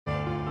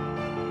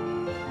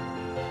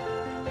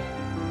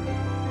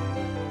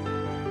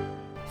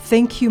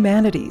Think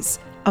Humanities,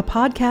 a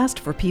podcast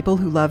for people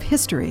who love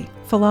history,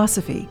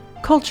 philosophy,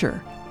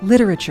 culture,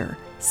 literature,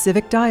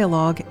 civic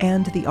dialogue,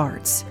 and the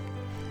arts.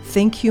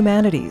 Think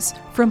Humanities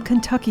from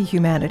Kentucky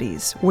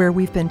Humanities, where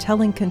we've been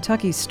telling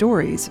Kentucky's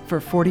stories for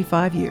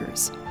 45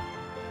 years.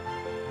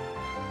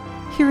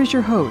 Here is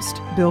your host,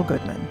 Bill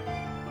Goodman.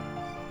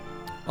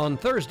 On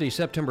Thursday,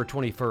 September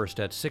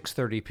 21st at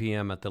 6:30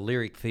 p.m. at the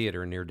Lyric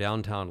Theater near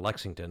downtown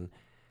Lexington,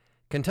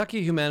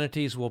 Kentucky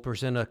Humanities will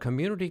present a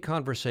community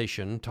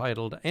conversation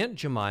titled Aunt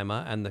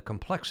Jemima and the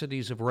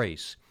Complexities of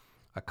Race,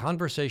 a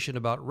conversation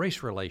about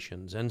race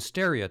relations and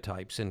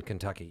stereotypes in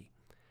Kentucky.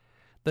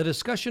 The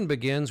discussion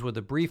begins with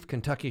a brief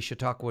Kentucky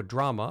Chautauqua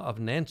drama of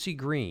Nancy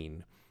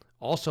Green,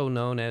 also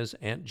known as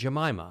Aunt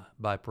Jemima,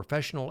 by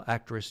professional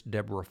actress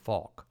Deborah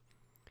Falk.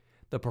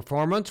 The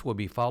performance will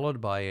be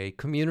followed by a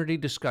community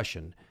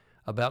discussion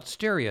about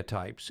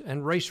stereotypes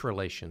and race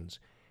relations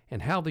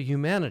and how the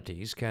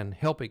humanities can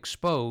help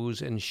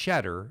expose and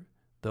shatter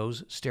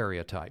those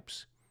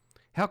stereotypes.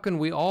 How can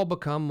we all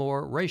become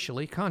more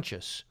racially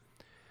conscious?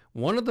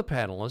 One of the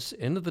panelists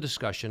in the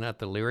discussion at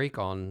the Lyric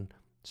on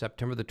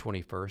September the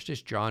 21st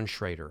is John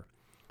Schrader.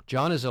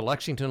 John is a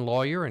Lexington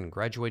lawyer and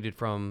graduated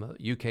from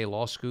UK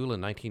Law School in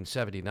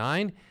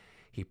 1979.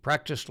 He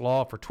practiced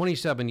law for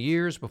 27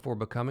 years before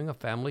becoming a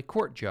family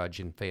court judge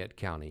in Fayette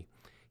County.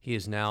 He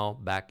is now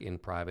back in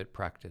private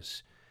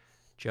practice.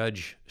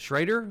 Judge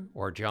Schrader,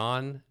 or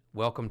John,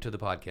 welcome to the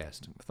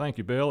podcast. Thank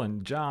you, Bill,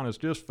 and John is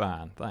just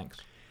fine. Thanks.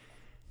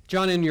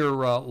 John, in your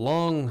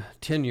long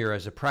tenure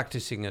as a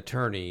practicing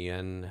attorney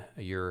and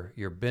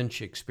your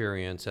bench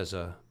experience as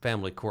a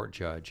family court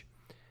judge,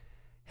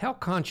 how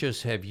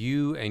conscious have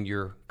you and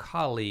your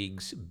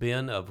colleagues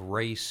been of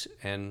race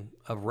and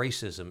of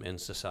racism in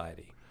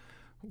society?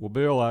 Well,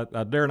 Bill,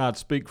 I dare not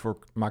speak for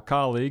my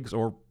colleagues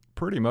or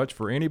pretty much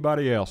for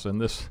anybody else in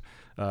this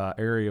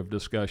area of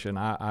discussion.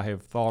 I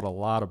have thought a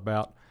lot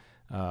about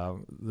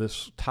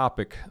this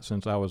topic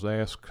since I was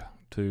asked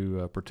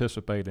to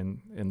participate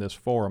in this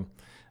forum,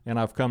 and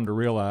I've come to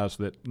realize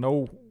that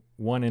no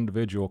one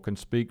individual can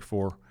speak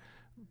for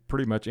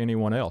pretty much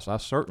anyone else. I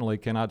certainly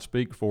cannot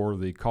speak for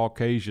the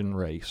Caucasian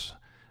race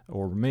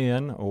or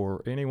men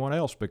or anyone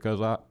else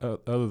because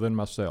other than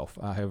myself,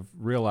 I have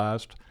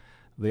realized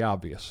the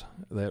obvious,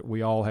 that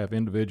we all have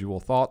individual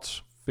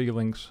thoughts,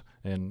 feelings,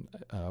 and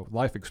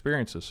life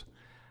experiences.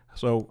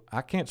 So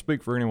I can't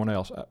speak for anyone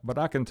else, but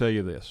I can tell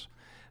you this.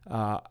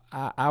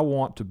 I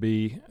want to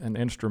be an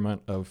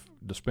instrument of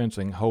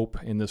dispensing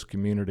hope in this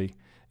community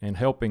and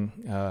helping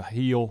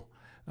heal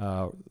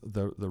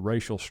the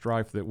racial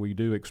strife that we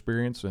do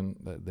experience and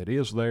that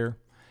is there.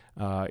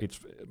 It's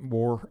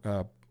more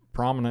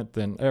prominent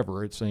than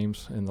ever, it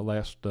seems, in the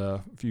last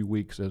few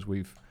weeks as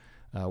we've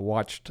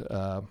watched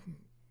the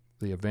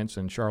events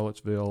in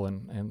Charlottesville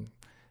and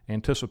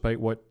anticipate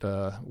what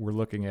we're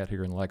looking at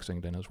here in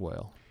Lexington as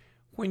well.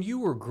 When you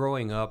were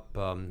growing up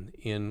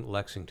in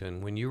Lexington,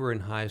 when you were in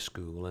high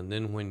school, and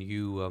then when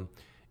you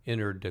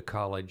entered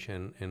college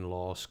and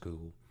law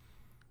school,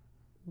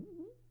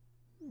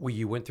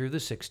 you went through the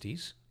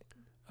 60s.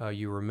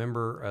 You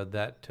remember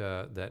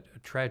that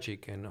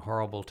tragic and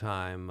horrible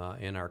time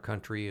in our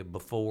country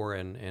before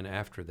and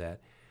after that.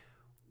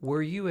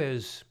 Were you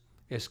as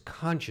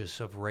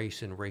conscious of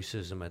race and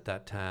racism at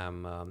that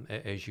time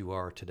as you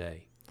are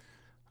today?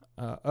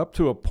 Up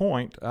to a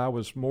point, I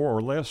was more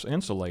or less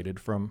insulated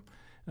from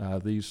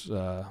these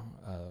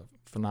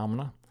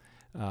phenomena.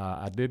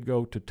 I did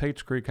go to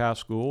Tates Creek High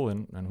School,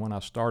 and when I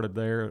started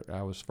there,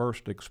 I was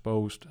first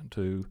exposed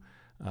to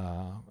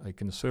a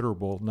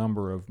considerable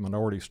number of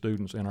minority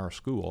students in our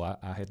school.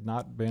 I had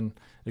not been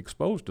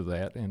exposed to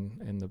that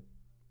in the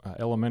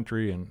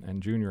elementary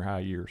and junior high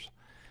years.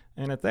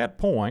 And at that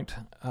point,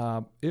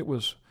 it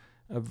was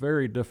a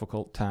very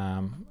difficult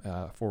time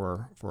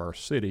for our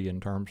city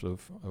in terms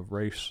of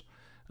race,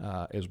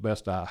 as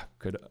best I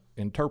could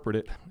interpret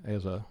it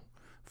as a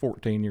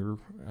 15,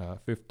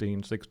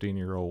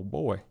 16-year-old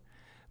boy.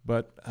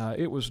 But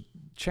it was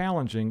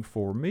challenging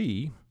for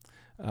me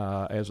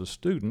as a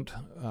student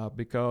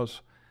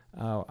because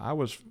I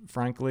was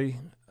frankly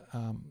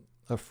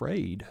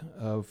afraid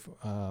of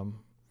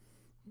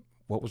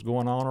what was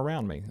going on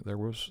around me. There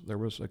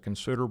was a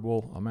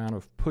considerable amount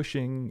of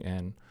pushing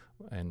and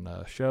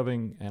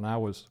shoving, and I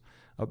was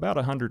about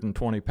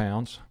 120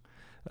 pounds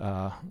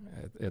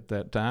at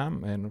that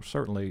time, and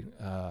certainly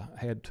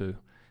had to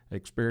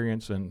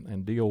experience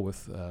and deal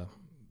with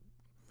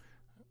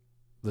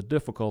the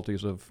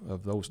difficulties of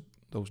those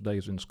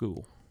days in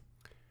school.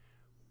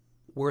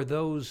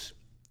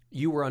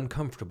 You were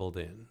uncomfortable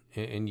then,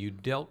 and you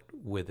dealt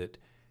with it.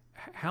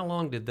 How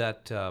long did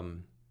that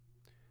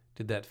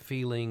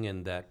feeling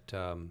and that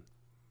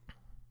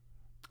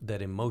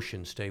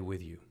emotion stay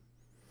with you?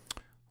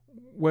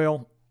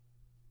 Well,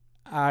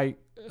 I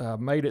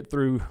made it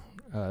through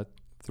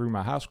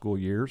my high school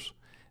years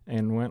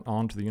and went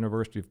on to the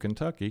University of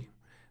Kentucky,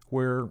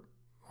 where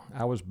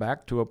I was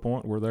back to a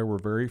point where there were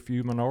very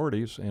few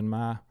minorities in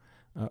my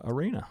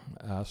arena.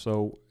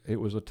 So it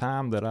was a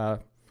time that I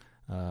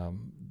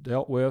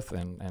dealt with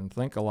and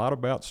think a lot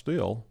about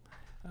still.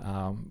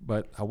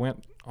 But I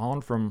went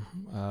on from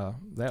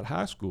that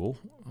high school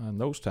in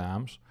those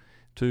times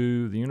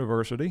to the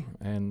university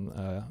and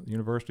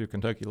University of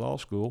Kentucky Law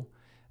School,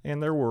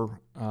 and there were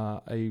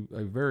a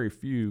very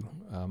few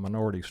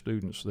minority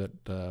students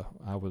that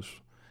I was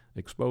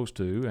exposed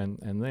to,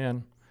 and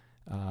then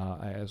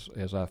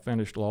as I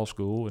finished law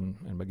school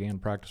and began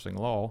practicing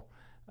law,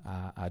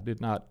 I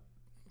did not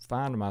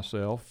find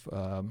myself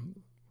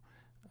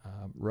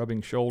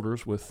rubbing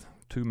shoulders with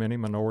too many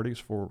minorities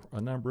for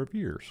a number of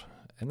years,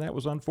 and that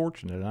was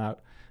unfortunate. And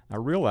I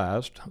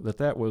realized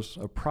that was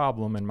a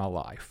problem in my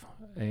life,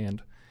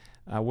 and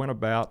I went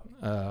about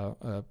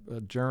a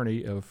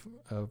journey of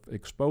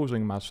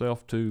exposing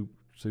myself to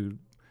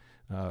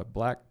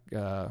black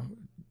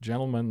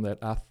gentlemen that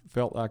I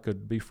felt I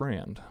could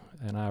befriend.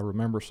 And I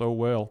remember so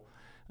well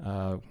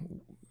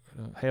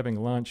having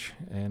lunch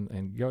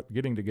and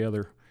getting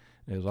together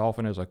as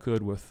often as I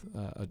could with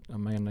a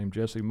man named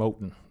Jesse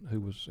Moten,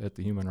 who was at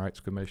the Human Rights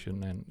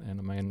Commission, and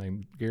a man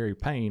named Gary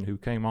Payne, who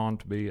came on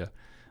to be a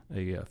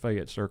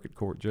Fayette Circuit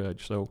Court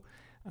judge. So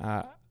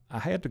I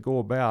had to go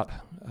about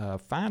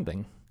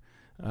finding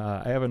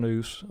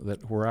avenues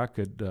where I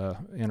could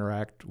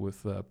interact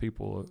with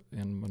people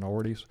in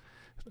minorities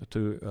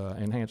to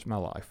enhance my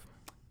life.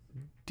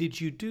 Did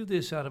you do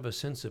this out of a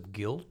sense of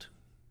guilt?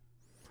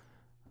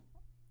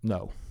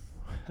 No.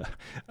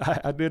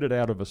 I did it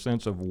out of a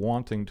sense of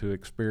wanting to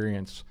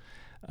experience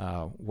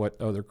what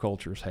other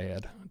cultures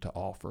had to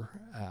offer.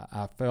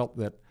 I felt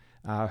that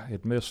I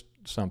had missed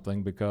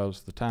something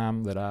because the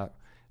time that I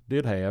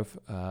did have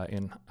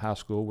in high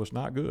school was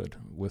not good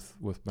with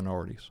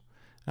minorities.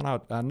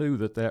 And I knew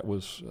that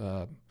was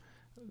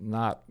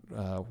not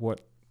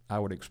what I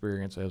would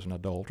experience as an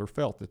adult, or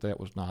felt that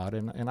was not.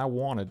 And I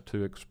wanted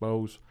to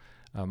expose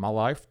my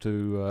life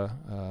to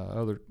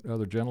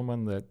other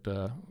gentlemen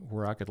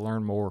where I could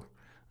learn more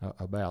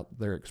about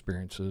their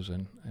experiences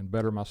and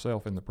better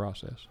myself in the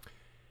process.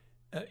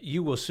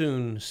 You will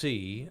soon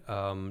see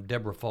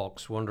Deborah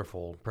Falk's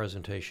wonderful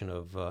presentation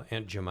of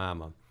Aunt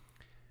Jemima.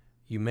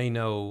 You may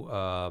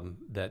know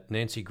that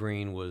Nancy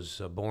Green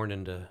was born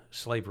into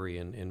slavery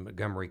in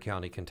Montgomery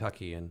County,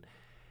 Kentucky, and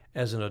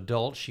as an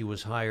adult she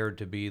was hired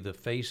to be the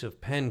face of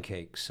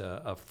Pancakes,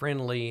 a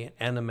friendly,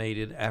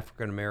 animated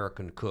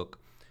African-American cook,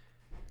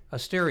 a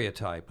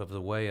stereotype of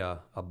the way a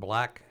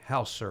black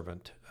house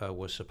servant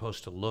was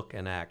supposed to look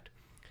and act.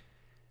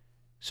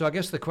 So I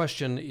guess the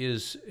question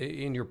is,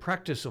 in your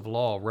practice of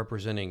law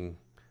representing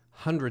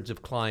hundreds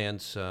of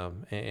clients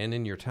and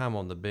in your time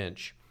on the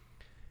bench,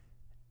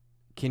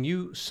 can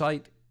you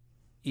cite,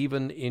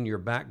 even in your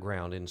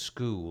background in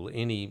school,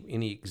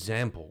 any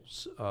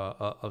examples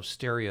of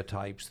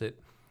stereotypes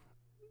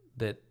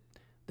that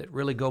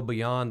really go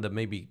beyond the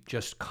maybe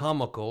just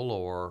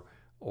comical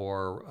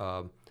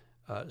or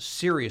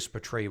serious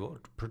portrayal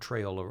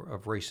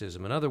of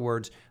racism? In other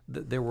words,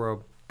 there were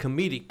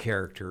comedic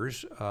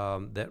characters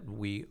that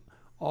we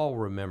all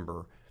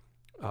remember,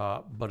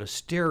 but a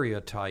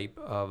stereotype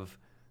of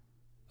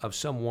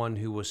someone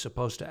who was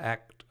supposed to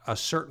act a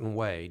certain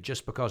way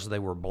just because they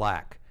were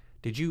black.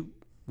 Did you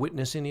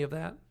witness any of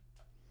that?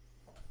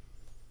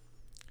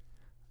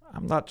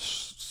 I'm not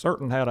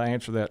certain how to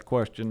answer that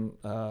question,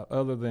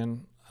 other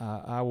than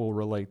I will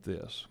relate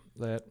this,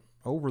 that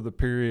over the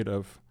period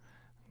of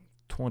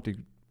 20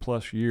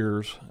 plus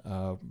years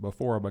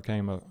before I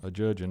became a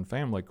judge in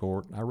family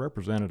court, I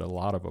represented a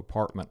lot of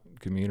apartment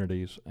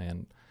communities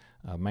and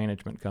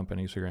management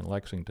companies here in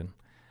Lexington,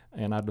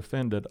 and I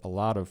defended a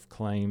lot of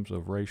claims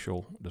of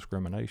racial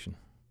discrimination.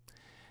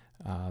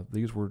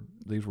 These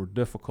were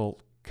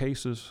difficult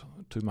cases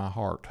to my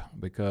heart,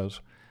 because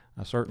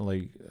I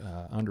certainly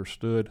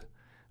understood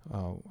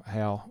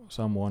how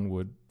someone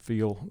would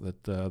feel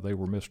that they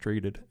were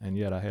mistreated, and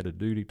yet I had a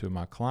duty to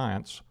my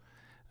clients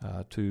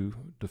to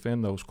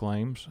defend those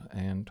claims,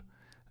 and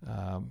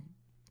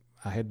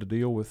I had to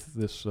deal with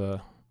this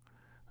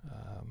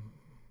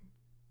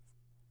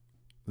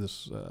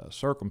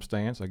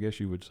circumstance, I guess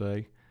you would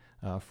say,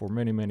 for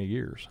many, many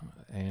years.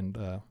 And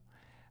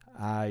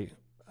I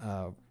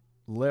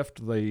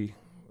left the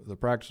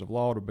practice of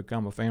law to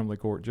become a family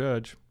court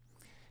judge,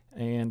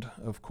 and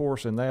of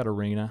course in that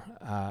arena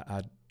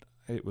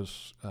it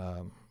was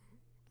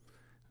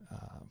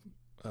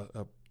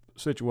a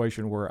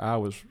situation where I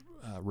was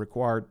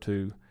required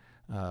to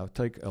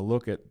take a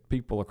look at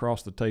people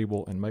across the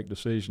table and make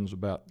decisions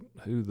about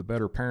who the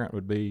better parent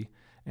would be,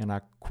 and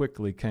I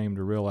quickly came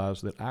to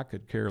realize that I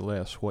could care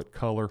less what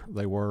color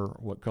they were,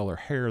 what color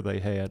hair they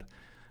had,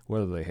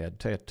 whether they had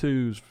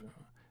tattoos,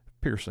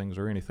 piercings,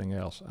 or anything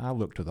else. I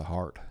looked to the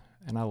heart,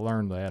 and I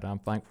learned that. I'm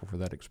thankful for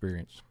that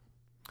experience.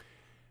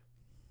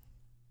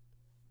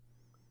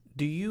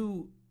 Do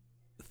you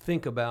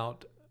think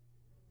about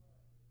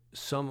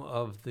some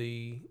of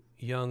the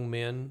young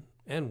men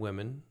and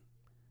women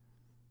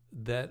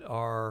that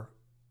are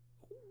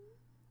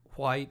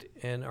white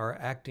and are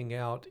acting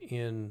out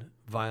in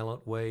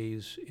violent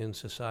ways in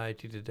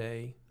society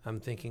today? I'm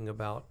thinking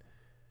about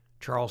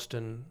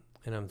Charleston,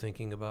 and I'm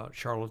thinking about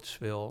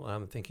Charlottesville, and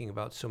I'm thinking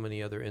about so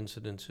many other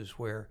incidences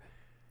where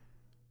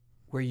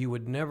where you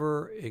would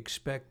never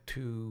expect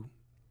to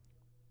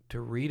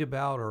read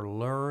about or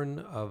learn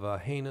of a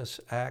heinous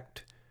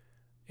act,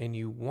 and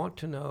you want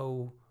to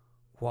know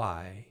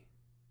why.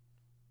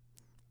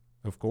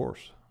 Of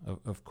course.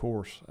 Of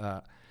course.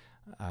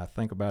 I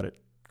think about it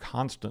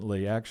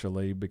constantly,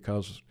 actually,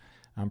 because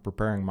I'm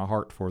preparing my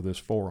heart for this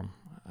forum.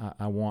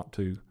 I want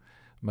to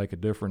make a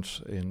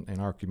difference in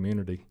our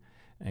community,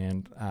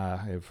 and I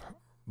have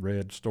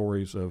read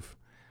stories of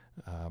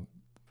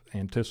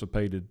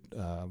anticipated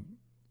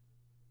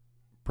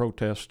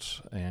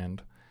protests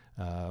and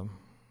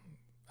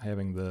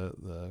having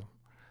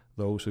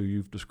those who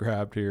you've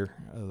described here,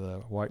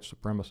 the white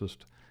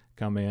supremacists,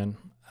 come in.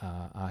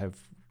 I have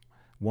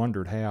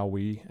wondered how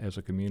we as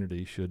a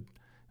community should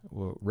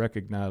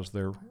recognize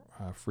their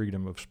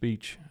freedom of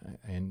speech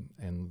and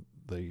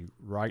the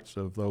rights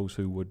of those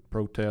who would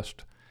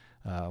protest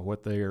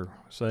what they are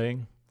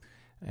saying,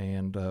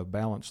 and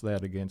balance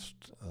that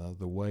against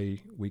the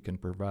way we can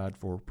provide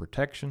for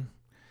protection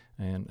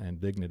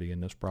and dignity in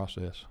this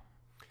process.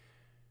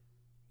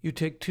 You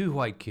take two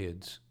white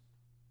kids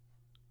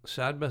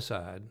side by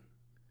side.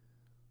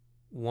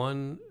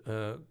 One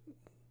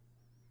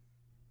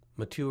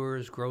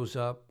matures, grows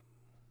up,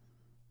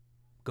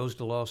 goes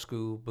to law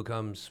school,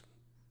 becomes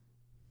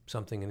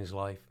something in his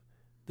life.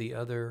 The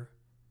other,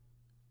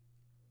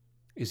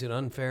 is it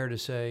unfair to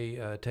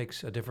say,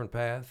 takes a different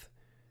path,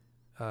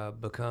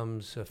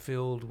 becomes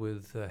filled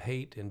with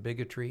hate and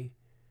bigotry,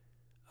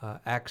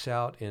 acts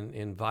out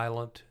in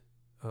violent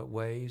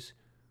ways?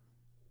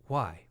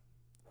 Why?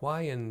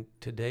 Why in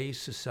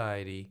today's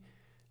society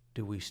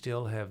do we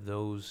still have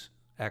those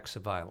acts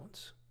of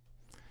violence?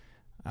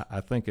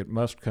 I think it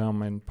must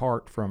come in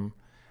part from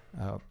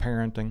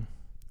parenting.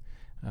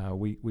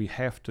 We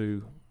have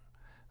to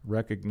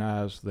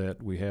recognize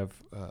that we have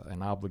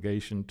an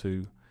obligation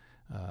to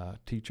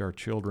teach our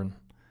children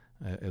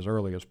as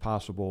early as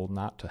possible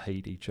not to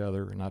hate each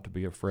other and not to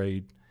be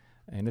afraid.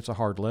 And it's a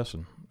hard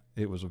lesson.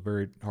 It was a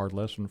very hard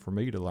lesson for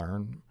me to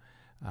learn.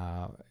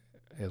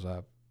 As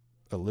I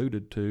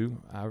alluded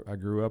to, I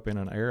grew up in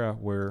an era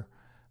where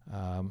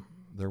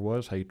there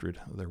was hatred,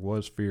 there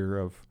was fear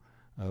of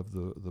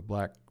the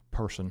black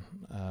person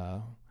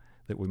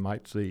that we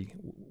might see.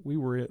 We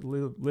were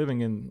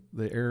living in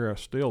the era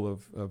still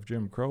of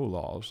Jim Crow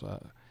laws.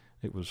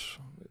 It was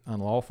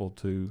unlawful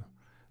to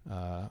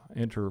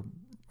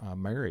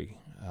intermarry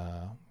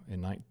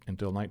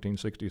until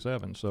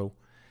 1967. So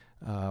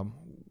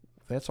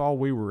that's all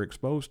we were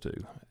exposed to,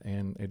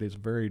 and it is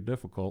very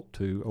difficult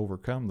to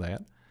overcome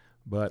that.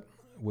 But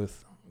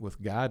with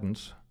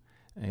guidance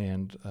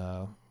and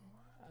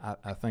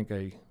I think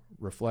a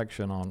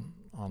reflection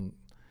on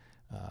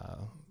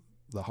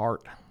the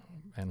heart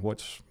and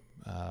what's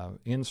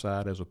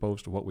inside as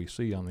opposed to what we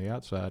see on the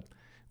outside,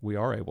 we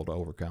are able to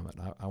overcome it.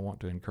 I want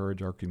to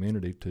encourage our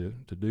community to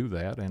do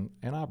that, and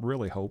I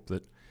really hope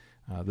that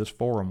this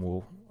forum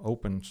will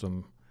open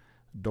some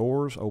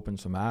doors, open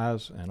some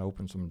eyes, and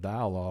open some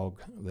dialogue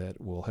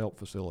that will help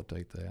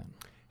facilitate that.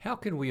 How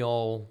can we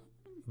all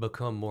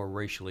become more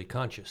racially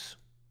conscious?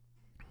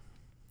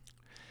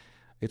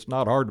 It's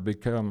not hard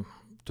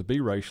to be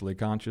racially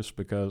conscious,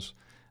 because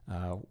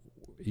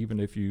even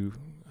if you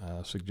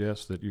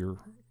suggest that you're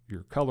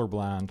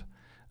colorblind,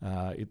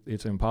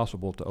 it's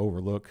impossible to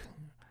overlook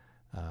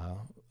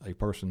a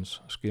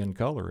person's skin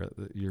color.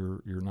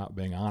 You're not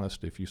being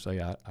honest if you say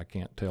I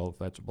can't tell if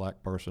that's a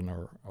black person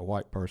or a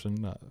white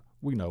person.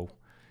 We know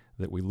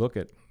that we look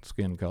at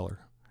skin color.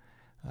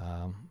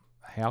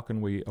 How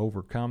can we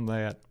overcome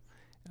that?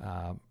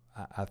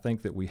 I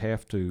think that we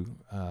have to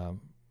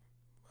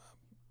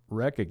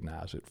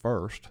recognize it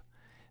first,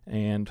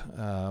 and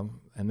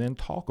then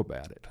talk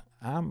about it.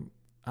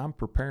 I'm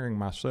preparing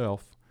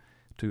myself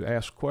to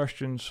ask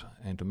questions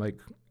and to make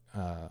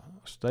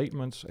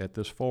statements at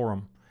this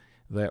forum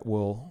that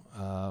will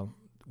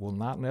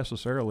not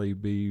necessarily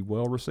be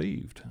well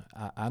received.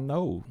 I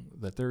know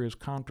that there is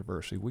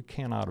controversy. We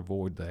cannot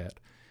avoid that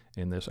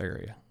in this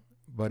area,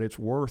 but it's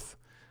worth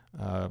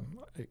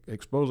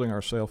exposing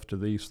ourselves to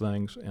these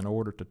things in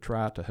order to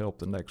try to help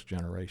the next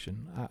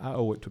generation. I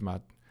owe it to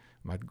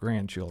my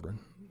grandchildren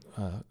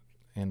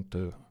and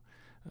to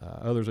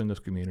others in this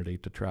community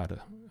to try to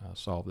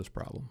solve this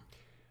problem.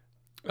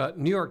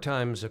 New York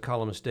Times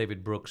columnist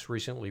David Brooks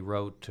recently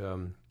wrote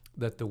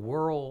that the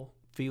world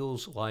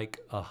feels like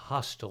a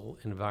hostile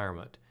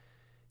environment.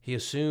 He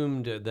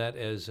assumed that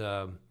as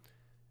a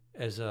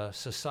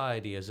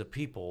society, as a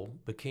people,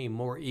 became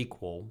more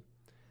equal,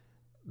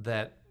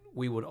 that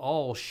we would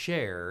all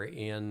share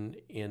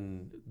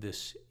in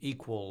this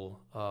equal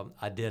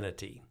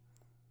identity.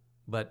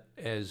 But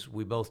as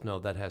we both know,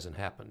 that hasn't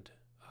happened.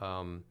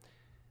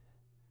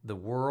 The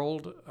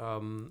world,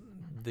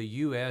 the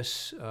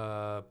U.S.,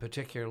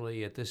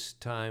 particularly at this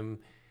time,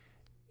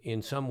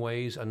 in some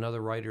ways,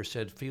 another writer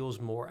said, feels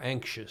more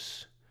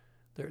anxious.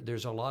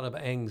 There's a lot of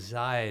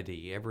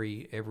anxiety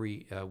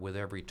with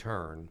every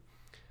turn.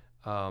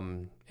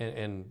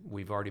 And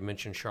we've already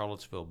mentioned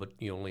Charlottesville, but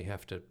you only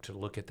have to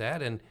look at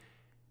that. And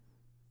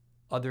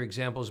Other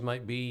examples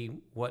might be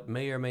what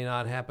may or may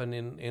not happen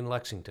in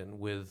Lexington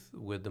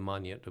with the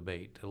Monument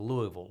debate,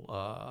 Louisville,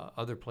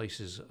 other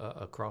places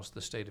across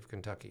the state of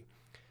Kentucky.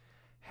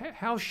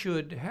 How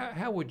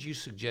would you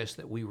suggest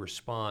that we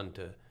respond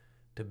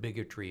to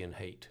bigotry and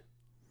hate?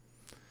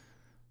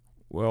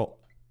 Well,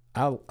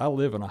 I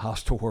live in a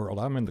hostile world.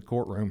 I'm in the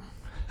courtroom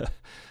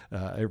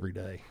every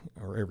day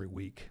or every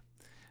week.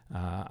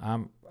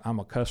 I'm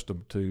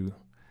accustomed to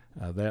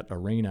that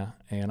arena,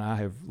 and I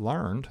have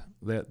learned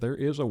that there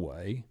is a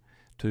way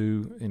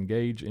to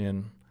engage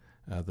in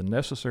the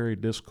necessary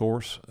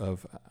discourse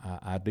of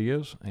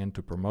ideas and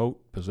to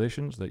promote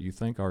positions that you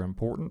think are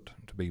important,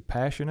 to be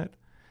passionate,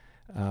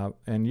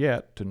 and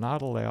yet to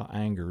not allow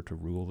anger to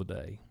rule the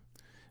day.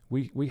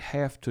 We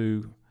have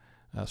to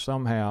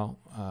somehow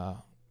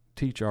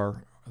teach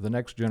the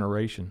next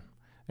generation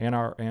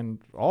and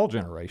all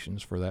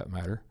generations for that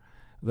matter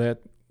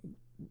that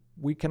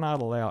we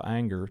cannot allow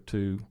anger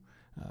to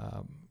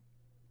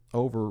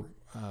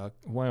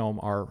overwhelm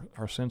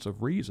our sense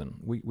of reason.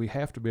 We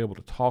have to be able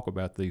to talk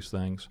about these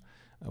things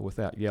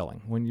without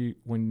yelling.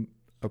 When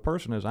a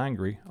person is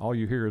angry, all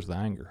you hear is the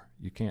anger.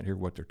 You can't hear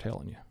what they're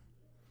telling you.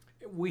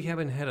 We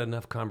haven't had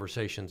enough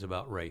conversations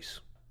about race.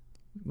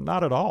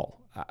 Not at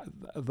all.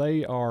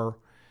 They are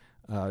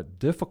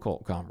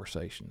difficult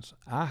conversations.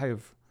 I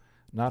have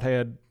not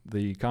had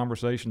the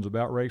conversations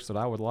about race that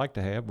I would like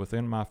to have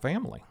within my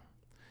family,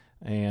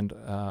 and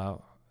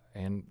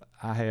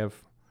I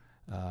have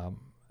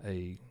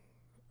a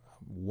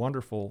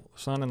wonderful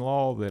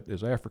son-in-law that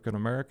is African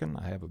American.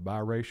 I have a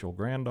biracial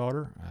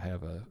granddaughter. I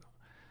have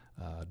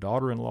a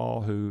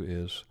daughter-in-law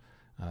who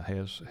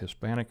has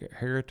Hispanic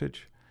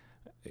heritage.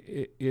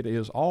 It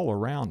is all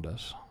around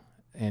us,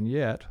 and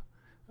yet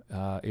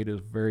it is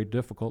very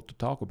difficult to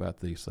talk about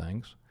these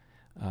things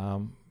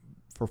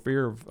for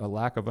fear of a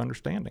lack of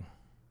understanding.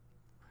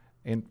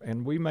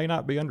 And we may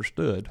not be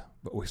understood,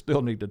 but we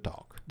still need to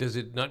talk. Does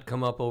it not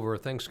come up over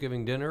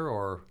Thanksgiving dinner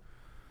or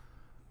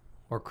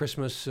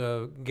Christmas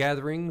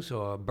gatherings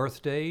or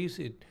birthdays?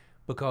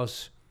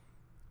 Because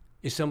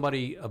is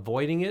somebody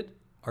avoiding it?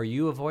 Are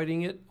you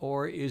avoiding it?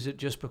 Or is it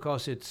just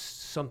because it's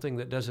something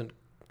that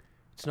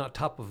it's not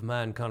top of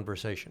mind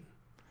conversation?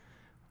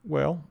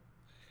 Well,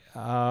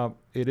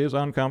 it is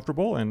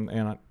uncomfortable,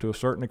 and to a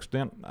certain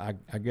extent,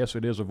 I guess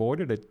it is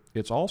avoided.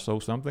 It's also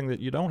something that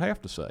you don't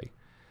have to say.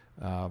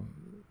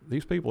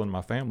 These people in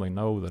my family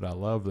know that I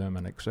love them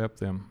and accept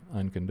them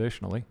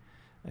unconditionally,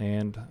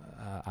 and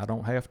I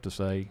don't have to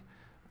say,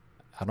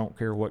 I don't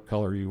care what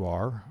color you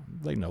are.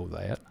 They know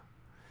that.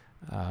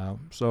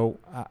 So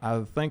I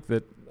think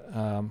that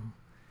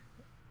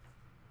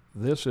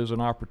this is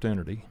an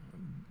opportunity,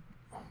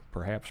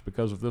 perhaps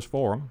because of this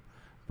forum,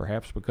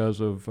 perhaps because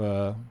of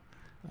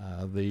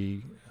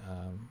the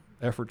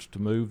efforts to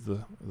move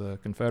the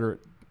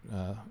Confederate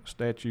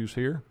statues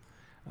here.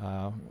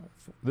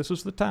 This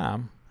is the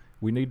time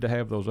we need to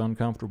have those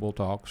uncomfortable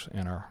talks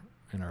in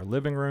our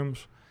living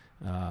rooms,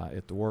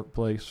 at the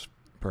workplace,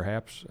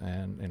 perhaps,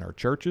 and in our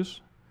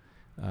churches,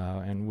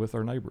 and with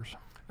our neighbors.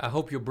 I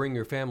hope you'll bring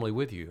your family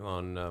with you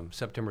on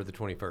September the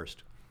 21st.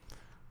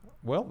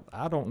 Well,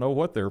 I don't know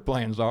what their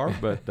plans are,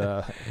 but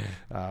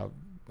I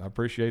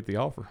appreciate the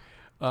offer.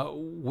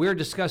 We're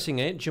discussing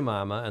Aunt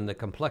Jemima and the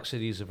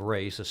Complexities of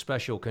Race, a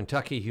special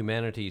Kentucky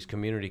Humanities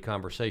community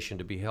conversation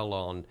to be held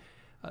on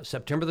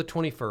September the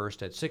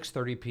 21st at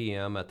 6:30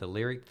 p.m. at the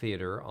Lyric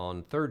Theater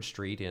on 3rd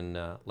Street in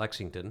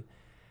Lexington.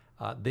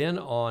 Then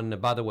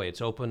by the way,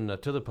 it's open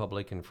to the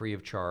public and free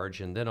of charge.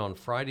 And then on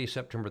Friday,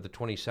 September the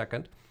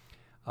 22nd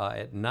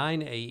at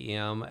 9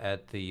 a.m.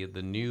 at the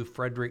new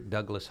Frederick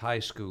Douglass High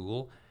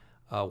School,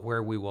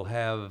 where we will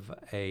have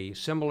a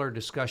similar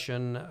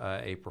discussion,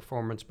 a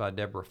performance by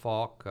Deborah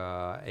Falk,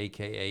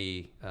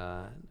 a.k.a.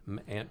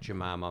 Aunt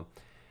Jemima.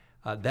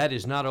 That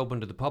is not open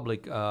to the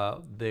public.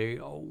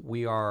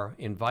 We are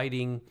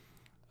inviting,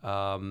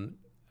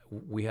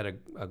 we had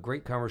a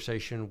great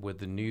conversation with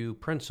the new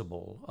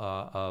principal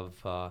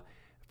of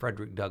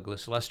Frederick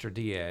Douglass, Lester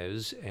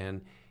Diaz,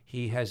 and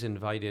he has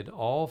invited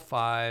all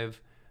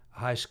 5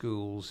 high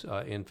schools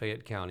in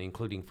Fayette County,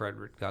 including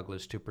Frederick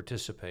Douglass, to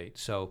participate.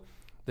 So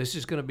this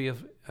is going to be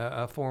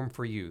a forum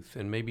for youth,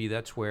 and maybe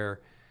that's where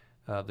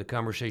the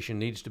conversation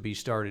needs to be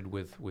started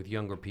with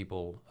younger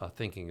people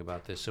thinking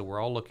about this. So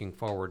we're all looking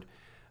forward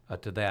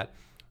to that.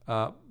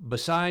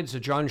 Besides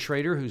John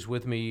Schrader, who's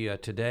with me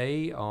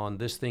today on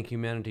this Think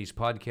Humanities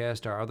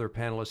podcast, our other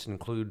panelists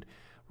include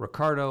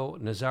Ricardo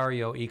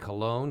Nazario E.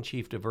 Colon,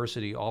 Chief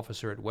Diversity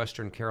Officer at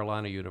Western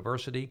Carolina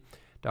University,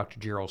 Dr.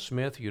 Gerald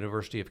Smith,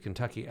 University of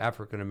Kentucky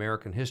African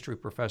American History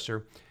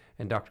Professor,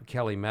 and Dr.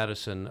 Kelly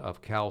Madison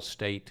of Cal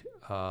State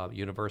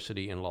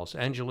University in Los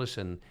Angeles,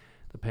 and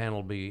the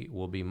panel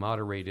will be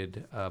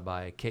moderated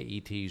by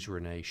KET's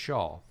Renee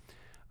Shaw.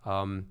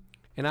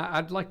 And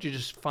I'd like to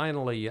just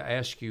finally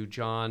ask you,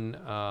 John,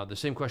 the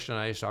same question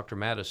I asked Dr.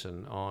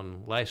 Madison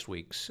on last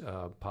week's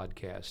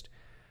podcast.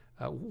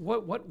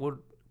 What would,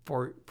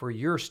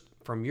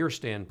 from your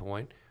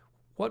standpoint,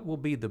 what will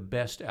be the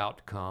best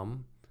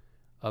outcome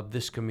of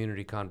this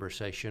community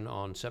conversation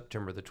on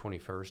September the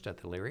 21st at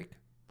the Lyric?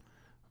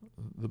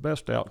 The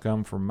best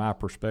outcome from my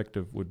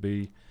perspective would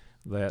be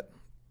that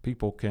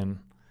people can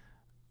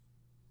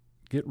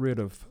get rid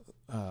of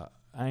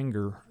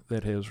anger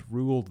that has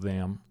ruled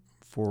them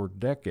for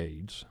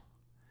decades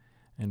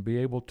and be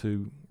able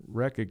to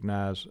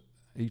recognize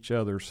each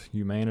other's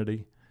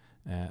humanity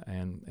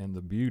and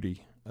the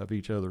beauty of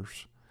each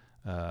other's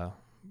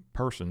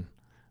person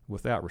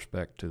without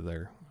respect to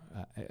their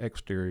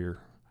exterior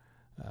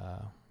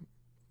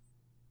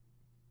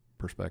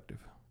perspective.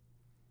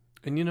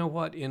 And you know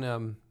what?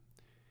 In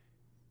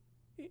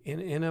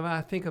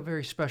I think a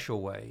very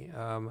special way.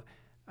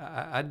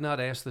 I'd not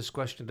asked this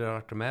question to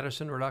Dr.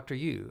 Madison or Dr.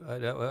 Yu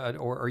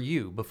or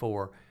you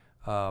before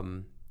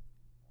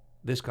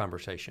this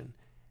conversation,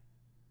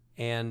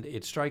 and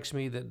it strikes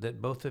me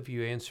that both of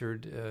you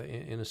answered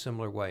in a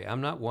similar way.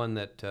 I'm not one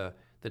that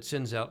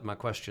sends out my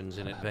questions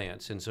in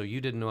advance, and so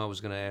you didn't know I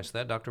was going to ask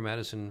that. Dr.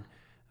 Madison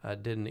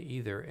didn't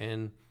either,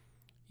 and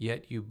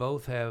yet you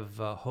both have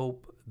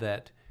hope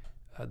that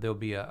there'll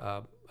be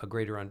a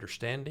greater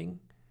understanding,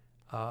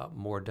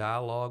 more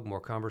dialogue, more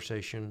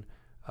conversation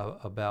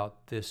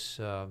about this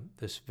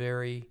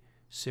very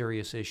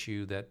serious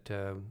issue that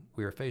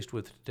we are faced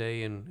with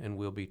today and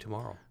will be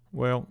tomorrow.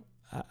 Well,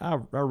 I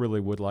really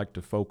would like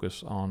to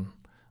focus on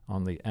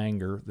the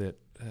anger that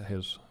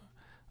has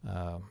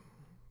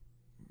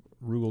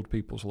ruled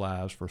people's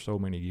lives for so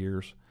many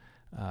years.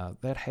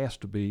 That has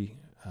to be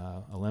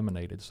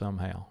eliminated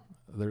somehow.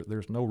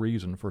 There's no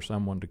reason for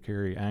someone to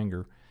carry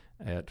anger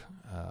at,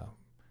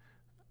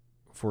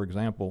 for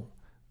example,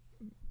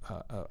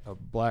 a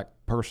black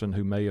person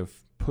who may have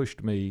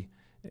pushed me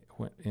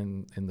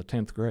in the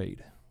 10th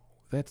grade.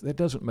 That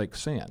doesn't make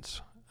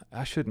sense.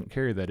 I shouldn't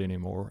carry that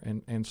anymore.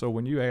 And so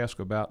when you ask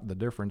about the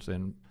difference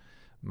in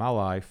my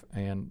life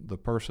and the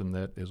person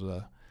that is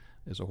a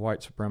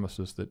white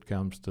supremacist that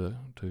comes to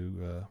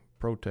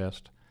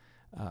protest,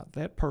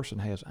 that person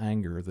has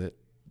anger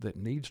that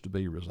needs to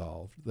be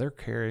resolved. They're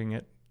carrying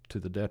it to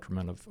the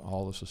detriment of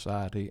all the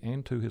society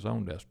and to his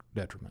own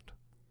detriment.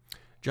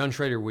 John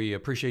Schrader, we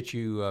appreciate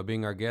you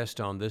being our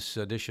guest on this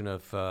edition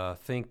of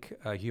Think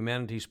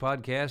Humanities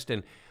podcast.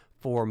 And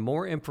for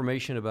more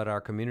information about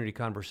our community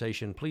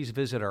conversation, please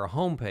visit our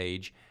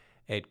homepage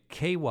at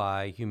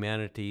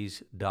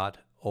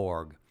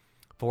kyhumanities.org.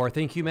 For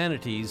Think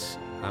Humanities,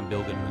 I'm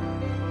Bill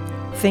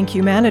Goodman. Think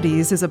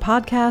Humanities is a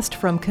podcast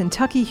from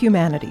Kentucky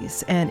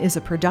Humanities and is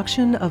a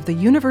production of the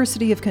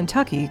University of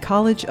Kentucky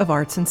College of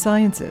Arts and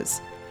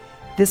Sciences.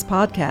 This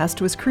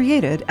podcast was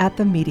created at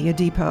the Media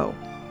Depot.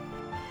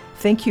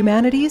 Think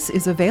Humanities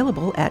is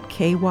available at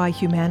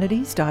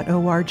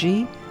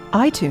kyhumanities.org,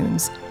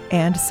 iTunes,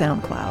 and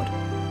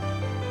SoundCloud.